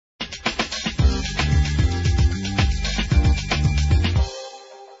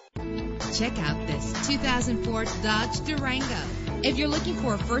Check out this 2004 Dodge Durango. If you're looking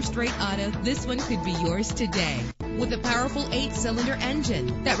for a first-rate auto, this one could be yours today. With a powerful 8-cylinder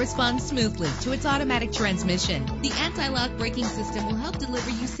engine that responds smoothly to its automatic transmission, the anti-lock braking system will help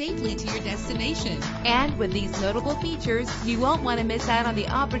deliver you safely to your destination. And with these notable features, you won't want to miss out on the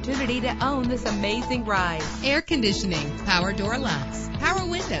opportunity to own this amazing ride. Air conditioning, power door locks, power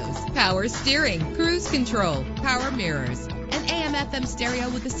windows, power steering, cruise control, power mirrors, an AM/FM stereo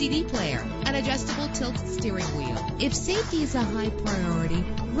with a CD player, an adjustable tilt steering wheel. If safety is a high priority,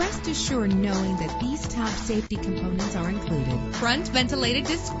 rest assured knowing that these top safety components are included. Front ventilated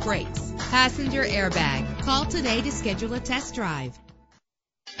disc brakes, passenger airbag. Call today to schedule a test drive.